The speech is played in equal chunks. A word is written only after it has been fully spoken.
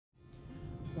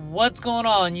What's going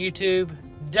on, YouTube?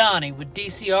 Donnie with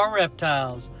DCR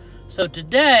Reptiles. So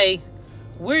today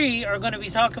we are going to be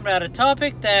talking about a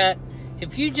topic that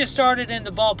if you just started in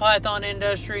the ball python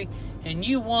industry and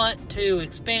you want to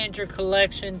expand your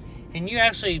collection and you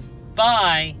actually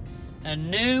buy a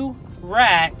new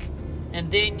rack and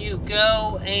then you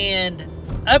go and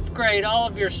upgrade all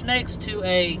of your snakes to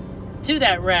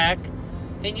that rack,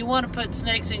 and you want to put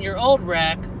snakes in your old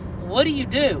rack, what do you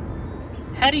do?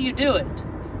 How do you do it?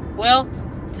 Well,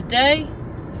 today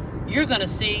you're going to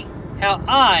see how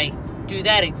I do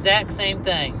that exact same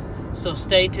thing. So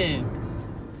stay tuned.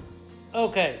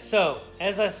 Okay, so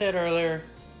as I said earlier,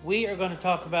 we are going to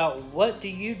talk about what do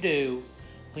you do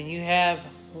when you have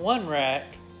one rack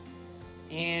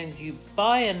and you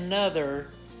buy another,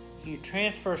 you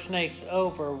transfer snakes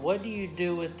over. What do you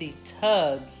do with the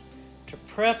tubs to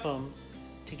prep them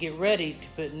to get ready to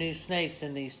put new snakes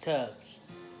in these tubs?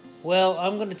 Well,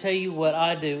 I'm going to tell you what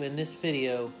I do in this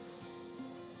video.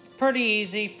 Pretty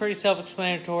easy, pretty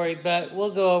self-explanatory, but we'll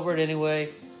go over it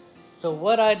anyway. So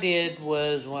what I did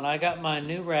was, when I got my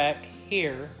new rack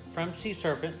here from Sea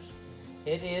Serpents,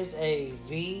 it is a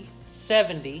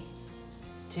V70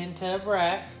 10 tub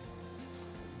rack.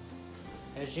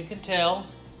 As you can tell,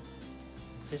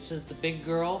 this is the big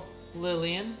girl,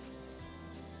 Lillian.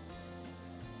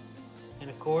 And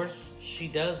of course, she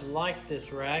does like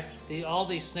this rack. All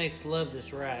these snakes love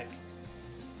this rack.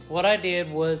 What I did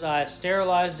was I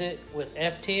sterilized it with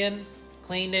F10,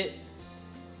 cleaned it,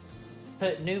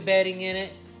 put new bedding in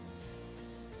it,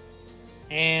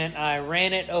 and I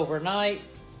ran it overnight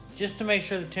just to make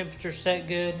sure the temperature set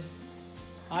good.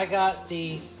 I got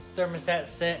the thermostat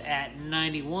set at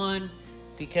 91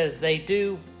 because they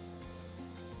do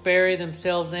bury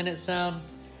themselves in it some.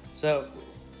 So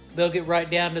they'll get right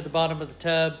down to the bottom of the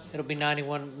tub. It'll be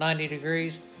 90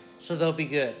 degrees, so they'll be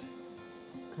good.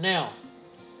 Now,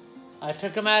 I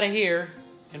took them out of here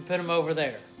and put them over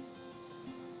there.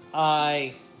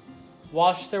 I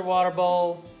washed their water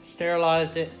bowl,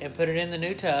 sterilized it, and put it in the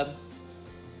new tub.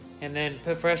 And then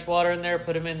put fresh water in there,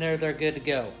 put them in there, they're good to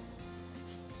go.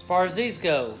 As far as these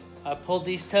go, I pulled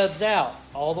these tubs out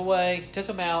all the way, took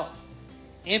them out,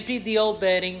 emptied the old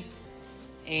bedding,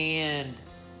 and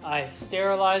I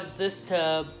sterilized this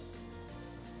tub.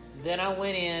 Then I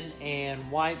went in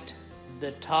and wiped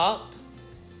the top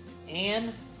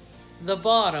and the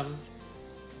bottom.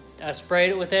 I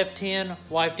sprayed it with F10,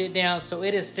 wiped it down, so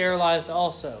it is sterilized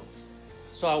also.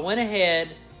 So I went ahead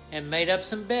and made up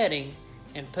some bedding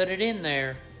and put it in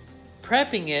there,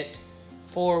 prepping it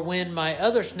for when my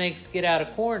other snakes get out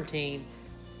of quarantine.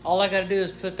 All I gotta do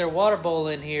is put their water bowl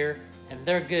in here and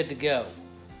they're good to go.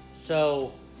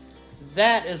 So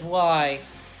that is why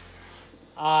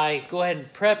I go ahead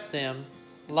and prep them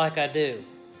like I do.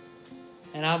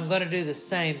 And I'm going to do the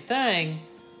same thing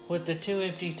with the two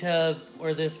empty tub,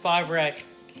 or this 5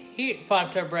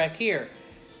 tub rack here.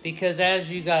 Because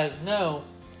as you guys know,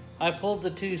 I pulled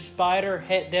the 2 Spider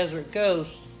Het Desert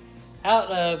Ghosts out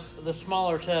of the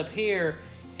smaller tub here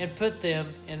and put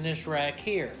them in this rack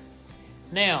here.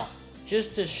 Now,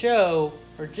 just to show,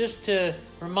 or just to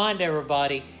remind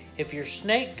everybody, if your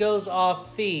snake goes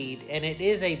off feed and it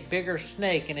is a bigger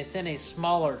snake and it's in a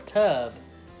smaller tub,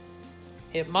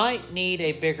 it might need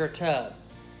a bigger tub.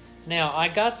 Now, I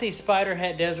got these Spider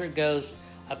Het Desert Ghosts.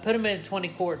 I put them in a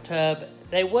 20-quart tub.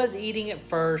 They was eating at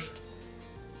first.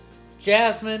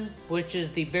 Jasmine, which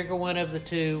is the bigger one of the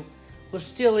two, was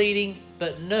still eating,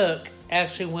 but Nook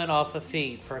actually went off of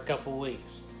feed for a couple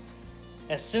weeks.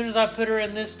 As soon as I put her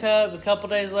in this tub, a couple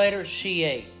days later, she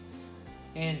ate.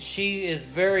 And she is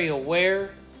very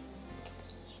aware.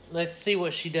 Let's see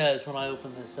what she does when I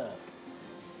open this up.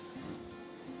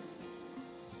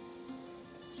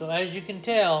 So as you can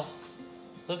tell,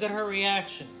 look at her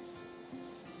reaction.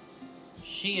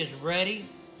 She is ready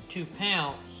to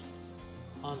pounce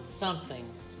on something.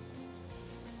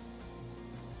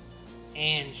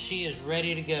 And she is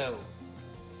ready to go.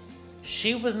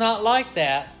 She was not like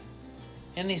that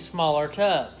in the smaller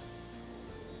tub.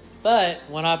 But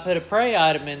when I put a prey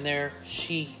item in there,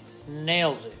 she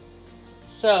nails it.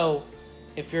 So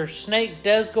if your snake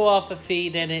does go off of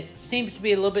feed and it seems to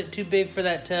be a little bit too big for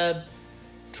that tub,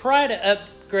 try to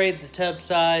upgrade the tub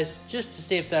size just to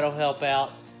see if that'll help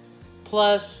out.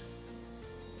 Plus,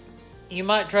 you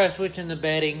might try switching the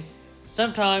bedding.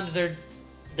 Sometimes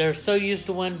they're so used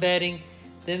to one bedding,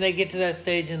 then they get to that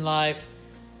stage in life,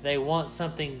 they want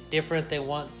something different, they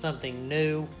want something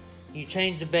new. You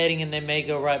change the bedding and they may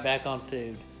go right back on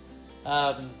food.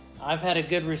 I've had a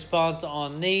good response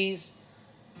on these.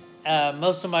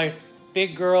 Most of my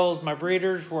big girls, my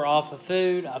breeders, were off of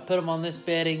food. I put them on this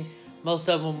bedding. Most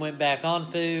of them went back on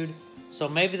food. So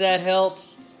maybe that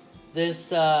helps. This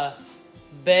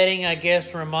bedding, I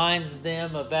guess, reminds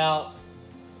them about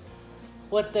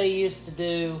what they used to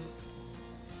do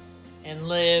and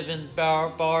live in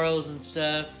burrows and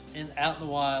stuff out in the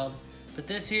wild. But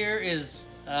this here is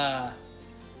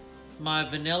my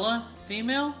vanilla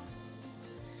female,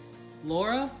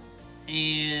 Laura,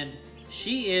 and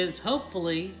she is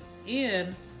hopefully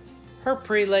in her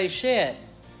pre-lay shed.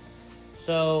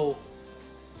 So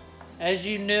as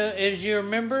you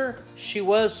remember, she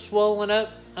was swollen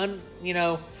up, you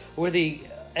know, where the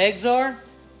eggs are,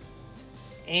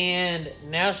 and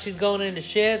now she's going into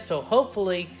shed. So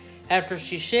hopefully after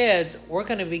she sheds, we're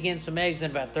going to begin some eggs in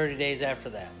about 30 days after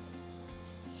that.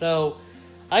 So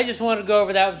I just wanted to go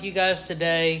over that with you guys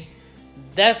today.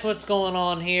 That's what's going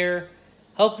on here.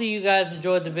 Hopefully you guys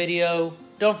enjoyed the video.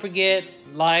 Don't forget,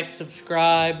 like,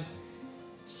 subscribe,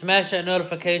 smash that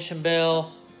notification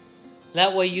bell.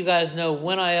 That way you guys know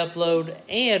when I upload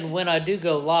and when I do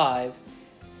go live.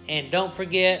 And don't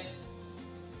forget,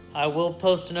 I will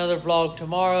post another vlog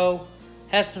tomorrow.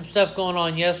 Had some stuff going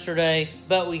on yesterday,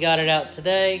 but we got it out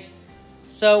today.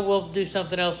 So we'll do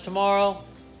something else tomorrow.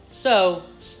 So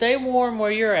stay warm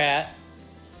where you're at.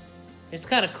 It's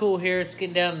kind of cool here. It's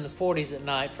getting down in the 40s at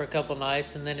night for a couple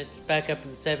nights, and then it's back up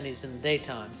in the 70s in the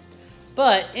daytime.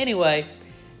 But anyway,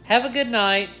 have a good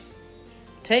night.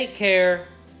 Take care,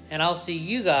 and I'll see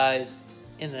you guys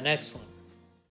in the next one.